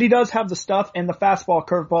 But he does have the stuff, and the fastball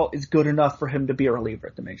curveball is good enough for him to be a reliever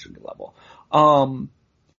at the major league level.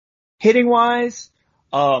 Hitting wise,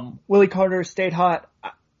 Willie Carter stayed hot.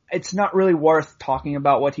 It's not really worth talking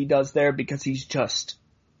about what he does there because he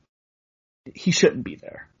shouldn't be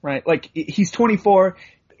there, right? Like, he's 24.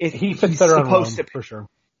 He fits better on Rome, for sure.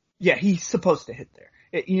 Yeah, he's supposed to hit there.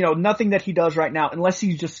 Nothing that he does right now, unless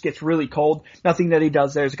he just gets really cold, nothing that he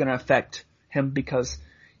does there is going to affect him because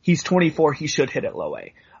he's 24. He should hit it low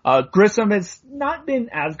A. Grissom has not been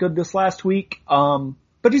as good this last week,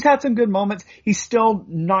 but he's had some good moments. He's still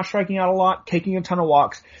not striking out a lot, taking a ton of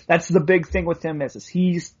walks. That's the big thing with him is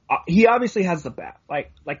he obviously has the bat.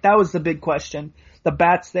 Like that was the big question. The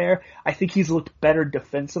bat's there. I think he's looked better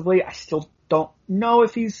defensively. I still don't know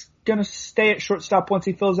if he's going to stay at shortstop once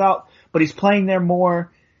he fills out, but he's playing there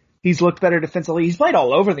more. He's looked better defensively. He's played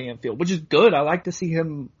all over the infield, which is good. I like to see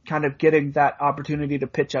him kind of getting that opportunity to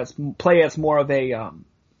play as more of a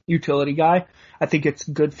utility guy. I think it's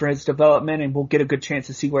good for his development, and we'll get a good chance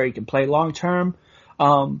to see where he can play long term.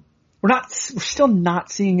 We're still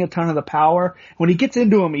not seeing a ton of the power. When he gets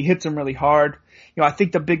into him, he hits him really hard. I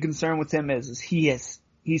think the big concern with him is he's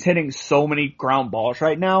hitting so many ground balls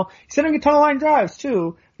right now. He's hitting a ton of line drives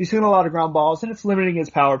too. He's hitting a lot of ground balls, and it's limiting his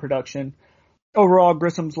power production. Overall,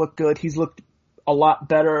 Grissom's looked good. He's looked a lot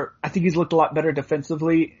better. I think he's looked a lot better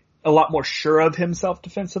defensively, a lot more sure of himself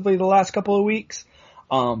defensively the last couple of weeks.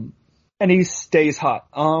 And he stays hot.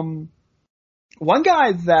 The one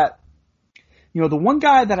guy that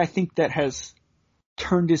I think that has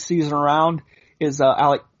turned his season around is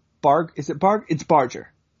Alec Barg. Is it Barg? It's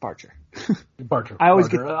Barger. Barger. I always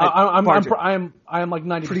get. Barger. I am like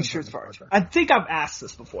 90% pretty sure it's Barger. I think I've asked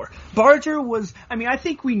this before. Barger was. I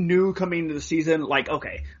think we knew coming into the season, like,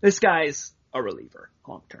 okay, this guy's a reliever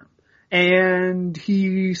long term, and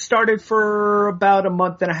he started for about a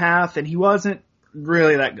month and a half, and he wasn't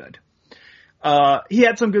really that good. He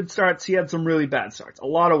had some good starts. He had some really bad starts. A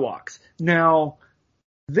lot of walks. Now,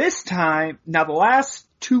 the last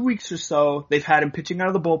 2 weeks or so, they've had him pitching out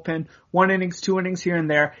of the bullpen, 1 innings, 2 innings here and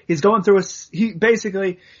there. He's going through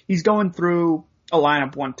he's going through a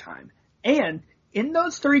lineup one time. And in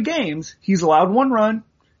those 3 games, he's allowed 1 run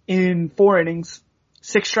in 4 innings,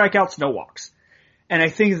 6 strikeouts, no walks. And I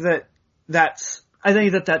think that's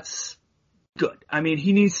good.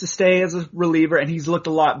 He needs to stay as a reliever, and he's looked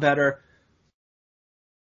a lot better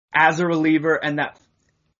as a reliever,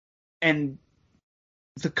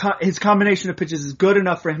 his combination of pitches is good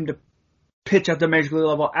enough for him to pitch at the major league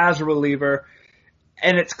level as a reliever.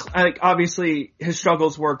 And it's like, obviously his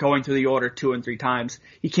struggles were going through the order 2 and 3 times.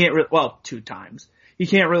 He can't 2 times. He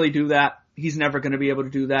can't really do that. He's never going to be able to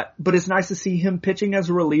do that, but it's nice to see him pitching as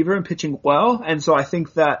a reliever and pitching well. And so I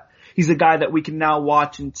think that he's a guy that we can now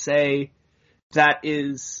watch and say that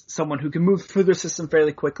is someone who can move through the system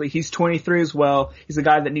fairly quickly. He's 23 as well. He's a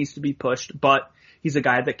guy that needs to be pushed, but he's a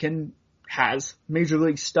guy that has major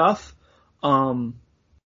league stuff.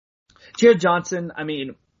 Jared Johnson,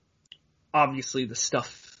 obviously the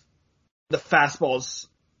fastball's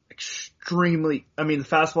extremely, the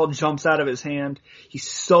fastball jumps out of his hand. He's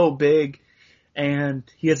so big, and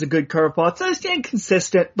he has a good curveball. It's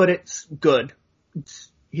inconsistent, but it's good.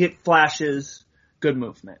 Hit flashes, good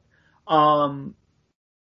movement.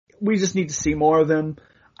 We just need to see more of him.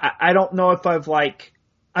 I don't know if I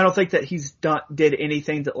don't think that he's did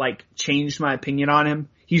anything that changed my opinion on him.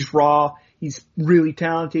 He's raw. He's really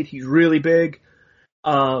talented. He's really big.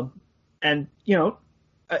 I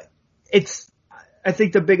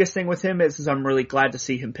think the biggest thing with him is I'm really glad to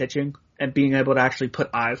see him pitching. and being able to actually put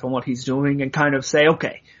eyes on what he's doing and kind of say,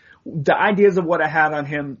 okay, the ideas of what I had on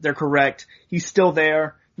him, they're correct. He's still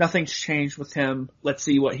there. Nothing's changed with him. Let's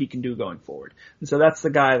see what he can do going forward. And so that's the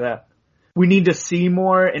guy that we need to see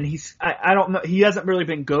more. And I don't know, he hasn't really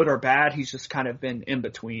been good or bad. He's just kind of been in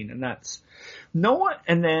between. And that's no one.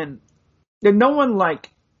 And then no one like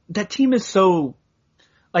that team is so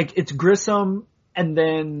like it's Grissom and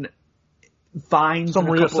then Vines and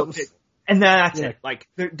a couple of and that's it. Like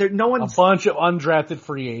no one's a bunch of undrafted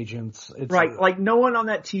free agents. It's right. Like no one on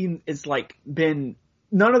that team is like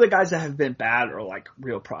none of the guys that have been bad are like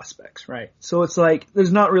real prospects, right? So it's like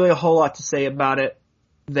there's not really a whole lot to say about it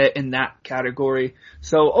that in that category.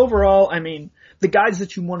 So overall, I mean, the guys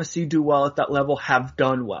that you want to see do well at that level have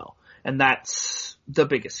done well, and that's the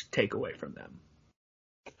biggest takeaway from them.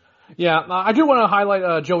 Yeah, I do want to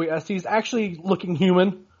highlight Joey Estes actually looking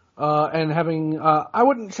human and having I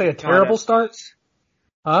wouldn't say a terrible start.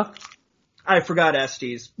 Huh? I forgot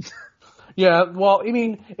Estes. Yeah, well, I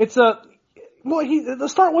mean, the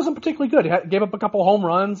start wasn't particularly good. He gave up a couple home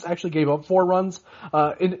runs, actually gave up 4 runs.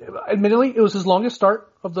 Admittedly, it was his longest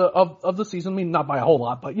start of the season. I mean, not by a whole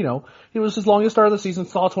lot, but, it was his longest start of the season,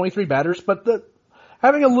 saw 23 batters. But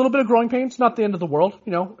having a little bit of growing pains, not the end of the world,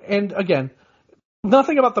 And again,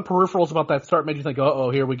 nothing about the peripherals about that start made you think,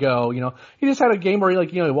 oh, here we go. He just had a game where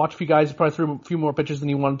he watched a few guys, he probably threw a few more pitches than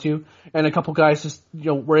he wanted to, and a couple guys just,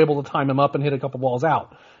 were able to time him up and hit a couple balls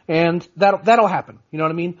out. And that'll happen. You know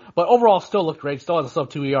what I mean? But overall, still looked great. Still has a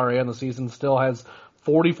sub-2 ERA on the season. Still has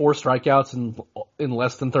 44 strikeouts in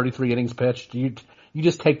less than 33 innings pitched. You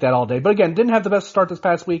just take that all day. But again, didn't have the best start this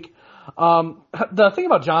past week. The thing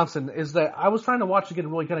about Johnson is that I was trying to watch to get a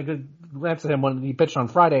really kind of good glance at him when he pitched on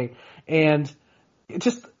Friday, and it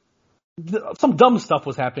just some dumb stuff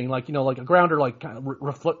was happening, like a grounder kind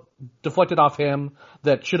of deflected off him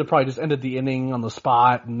that should have probably just ended the inning on the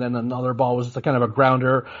spot, and then another ball was just kind of a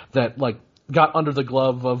grounder that got under the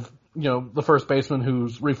glove of the first baseman,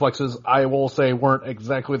 whose reflexes I will say weren't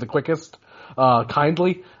exactly the quickest,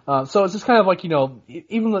 kindly. So it's just kind of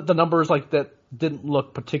even the numbers that didn't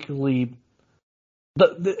look particularly.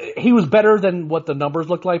 He was better than what the numbers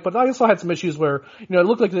looked like, but I also had some issues where it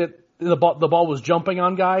looked like the ball was jumping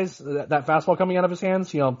on guys, that fastball coming out of his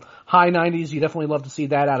hands. High 90s, you definitely love to see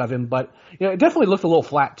that out of him, but it definitely looked a little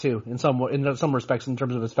flat too in some respects in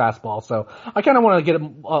terms of his fastball. So I kind of want to get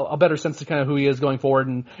a better sense of kind of who he is going forward,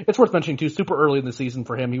 and it's worth mentioning too, super early in the season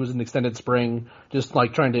for him. He was in extended spring, just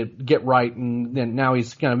trying to get right, and then now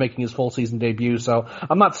he's kind of making his full season debut. So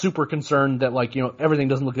I'm not super concerned that everything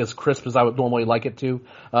doesn't look as crisp as I would normally like it to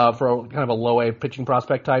for kind of a low A pitching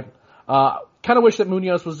prospect type. Kind of wish that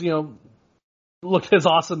Munoz was, looked as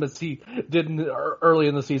awesome as he did early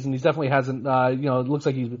in the season. He definitely hasn't, it looks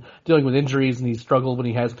like he's dealing with injuries and he's struggled when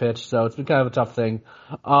he has pitched, so it's been kind of a tough thing.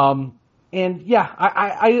 And yeah,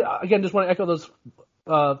 I again just want to echo those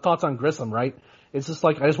thoughts on Grissom, right? It's just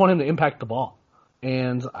I just want him to impact the ball,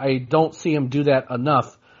 and I don't see him do that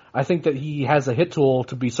enough. I think that he has a hit tool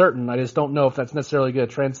to be certain. I just don't know if that's necessarily going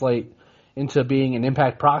to translate into being an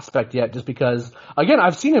impact prospect yet, just because, again,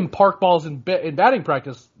 I've seen him park balls in batting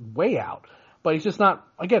practice way out, but he's just not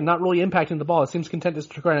really impacting the ball. It seems content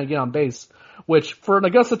just to try to get on base, which for an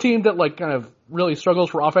Augusta team that kind of really struggles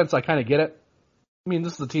for offense, I kind of get it. I mean,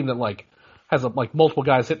 this is a team that has multiple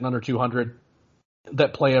guys hitting under 200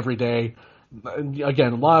 that play every day.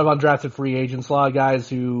 Again, a lot of undrafted free agents, a lot of guys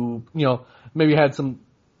who, maybe had some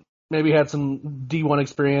D1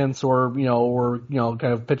 experience or kind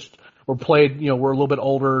of pitched or played, were a little bit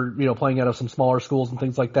older, playing out of some smaller schools and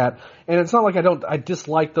things like that. And it's not like I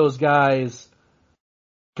dislike those guys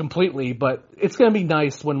completely, but it's going to be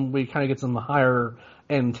nice when we kind of get some higher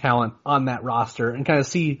end talent on that roster and kind of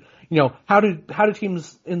see, how do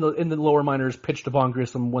teams in the lower minors pitch to Vaughn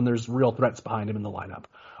Grissom when there's real threats behind him in the lineup,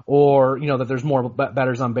 or, that there's more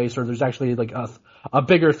batters on base, or there's actually a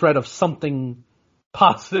bigger threat of something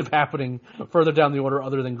positive happening further down the order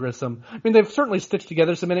other than Grissom. I mean, they've certainly stitched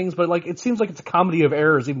together some innings, but it seems like it's a comedy of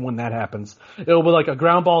errors even when that happens. It'll be a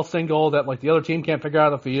ground ball single that the other team can't figure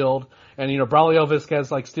out of the field, and Braulio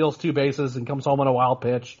Vizquez steals 2 bases and comes home on a wild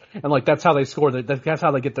pitch, and that's how they score. That's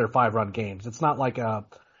how they get their 5-run games. It's not kind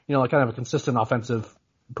of a consistent offensive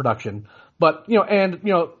production. But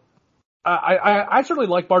I certainly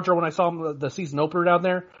liked Barger when I saw him the season opener down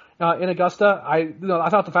there. In Augusta, I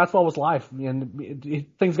thought the fastball was live,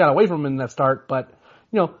 and things got away from him in that start. But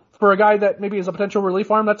for a guy that maybe is a potential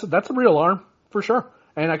relief arm, that's a real arm for sure.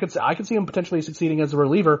 And I could see him potentially succeeding as a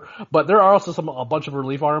reliever. But there are also a bunch of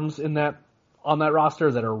relief arms on that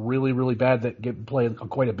roster that are really, really bad that get played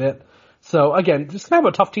quite a bit. So again, just kind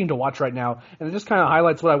of a tough team to watch right now, and it just kind of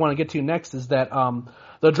highlights what I want to get to next is that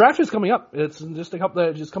the draft is coming up. It's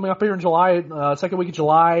just coming up here in July, second week of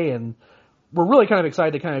July, and we're really kind of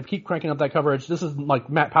excited to kind of keep cranking up that coverage. This is like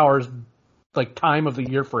Matt Powers' like time of the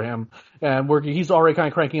year for him, and he's already kind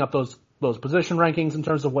of cranking up those position rankings in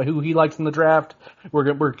terms of who he likes in the draft.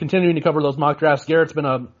 We're continuing to cover those mock drafts. Garrett's been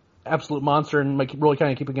a absolute monster and really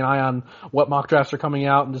kind of keeping an eye on what mock drafts are coming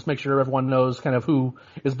out and just make sure everyone knows kind of who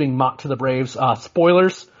is being mocked to the Braves.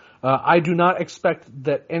 Spoilers, I do not expect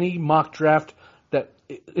that any mock draft that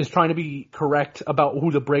is trying to be correct about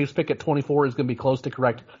who the Braves pick at 24 is going to be close to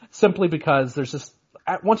correct, simply because there's just,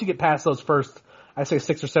 once you get past those first, I say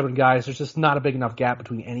 6 or 7 guys, there's just not a big enough gap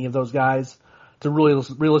between any of those guys to really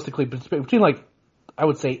realistically, between like, I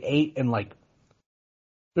would say 8 and like,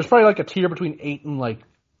 there's probably like a tier between 8 and like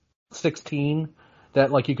 16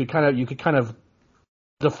 that like you could kind of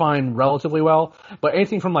define relatively well, but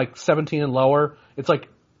anything from like 17 and lower, it's like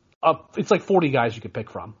 40 guys you could pick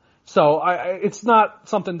from. So it's not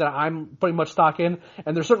something that I'm putting much stock in,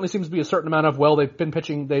 and there certainly seems to be a certain amount of, they've been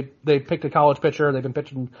pitching, they picked a college pitcher, they've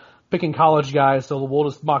been picking college guys, so we'll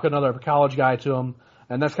just mock another college guy to them,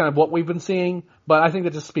 and that's kind of what we've been seeing. But I think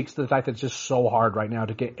that just speaks to the fact that it's just so hard right now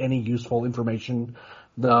to get any useful information.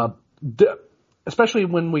 Especially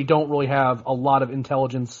when we don't really have a lot of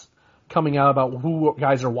intelligence coming out about who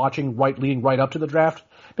guys are watching leading right up to the draft,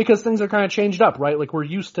 because things are kind of changed up, right? Like we're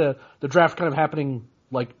used to the draft kind of happening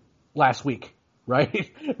like last week,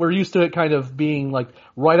 right? We're used to it kind of being like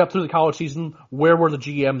right up through the college season. Where were the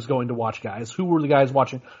GMs going to watch guys? Who were the guys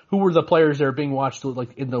watching? Who were the players that are being watched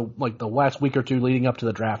like in the last week or two leading up to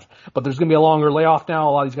the draft? But there's going to be a longer layoff now.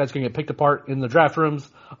 A lot of these guys are going to get picked apart in the draft rooms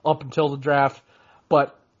up until the draft.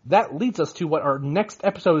 But that leads us to what our next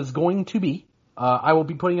episode is going to be. I will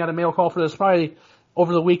be putting out a mail call for this probably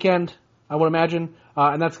over the weekend, I would imagine.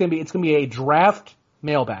 And it's going to be a draft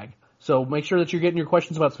mailbag. So make sure that you're getting your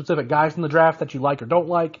questions about specific guys in the draft that you like or don't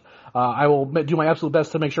like. I will do my absolute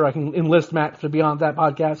best to make sure I can enlist Matt to be on that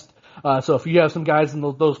podcast. So if you have some guys in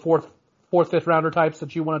those fourth, fifth rounder types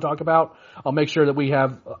that you want to talk about, I'll make sure that we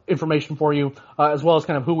have information for you, as well as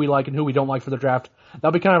kind of who we like and who we don't like for the draft.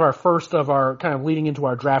 That'll be kind of our first of our kind of leading into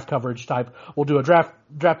our draft coverage type. We'll do a draft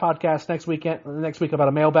podcast next week about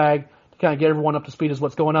a mailbag to kind of get everyone up to speed as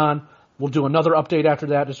what's going on. We'll do another update after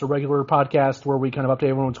that, just a regular podcast where we kind of update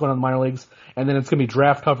everyone what's going on in the minor leagues, and then it's going to be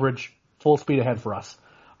draft coverage full speed ahead for us.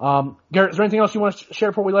 Garrett, is there anything else you want to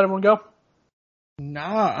share before we let everyone go?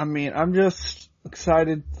 Nah, I mean, I'm just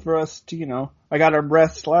excited for us to, I got our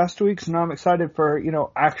rest last week, so now I'm excited for,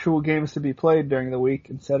 actual games to be played during the week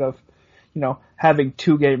instead of, having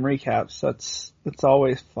 2-game recaps. That's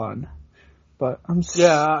always fun. But I don't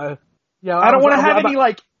want to have any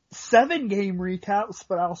 7-game recaps,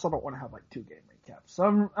 but I also don't want to have 2-game recaps.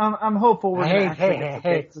 So I'm hopeful we're going to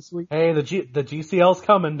actually this week. Hey, the GCL's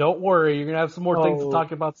coming. Don't worry, you're going to have some more things to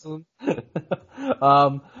talk about soon. But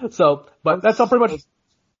that's all pretty much.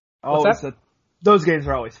 Those games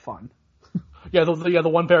are always fun. Yeah, the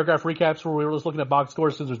 1 paragraph recaps where we were just looking at box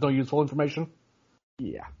scores since there's no useful information.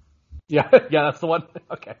 Yeah, that's the one.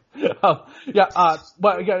 Okay. But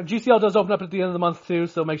GCL does open up at the end of the month too,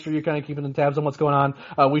 so make sure you're kind of keeping in tabs on what's going on.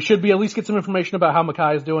 We should be at least get some information about how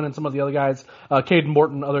Mackay is doing and some of the other guys, Caden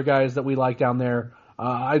Morton, other guys that we like down there.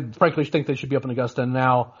 I frankly think they should be up in Augusta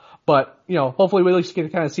now, but hopefully we at least get to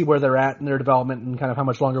kind of see where they're at in their development and kind of how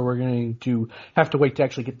much longer we're going to have to wait to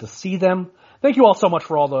actually get to see them. Thank you all so much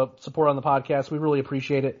for all the support on the podcast. We really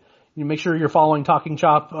appreciate it. You make sure you're following Talking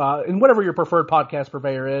Chop in whatever your preferred podcast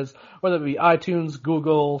purveyor is, whether it be iTunes,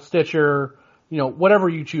 Google, Stitcher, whatever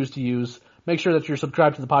you choose to use. Make sure that you're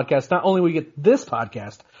subscribed to the podcast. Not only we get this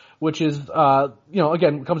podcast, which is,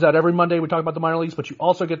 again, comes out every Monday. We talk about the minor leagues, but you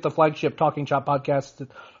also get the flagship Talking Chop podcast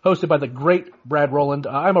hosted by the great Brad Rowland.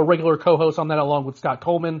 I'm a regular co-host on that along with Scott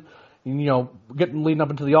Coleman. Leading up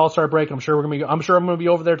into the All-Star break. I'm sure I'm going to be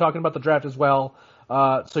over there talking about the draft as well.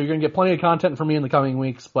 So you're going to get plenty of content from me in the coming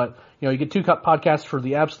weeks, but you get 2 podcasts for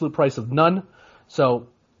the absolute price of none. So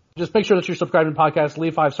just make sure that you're subscribing to the podcast,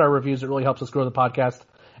 leave 5-star reviews. It really helps us grow the podcast.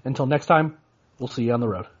 Until next time, we'll see you on the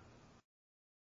road.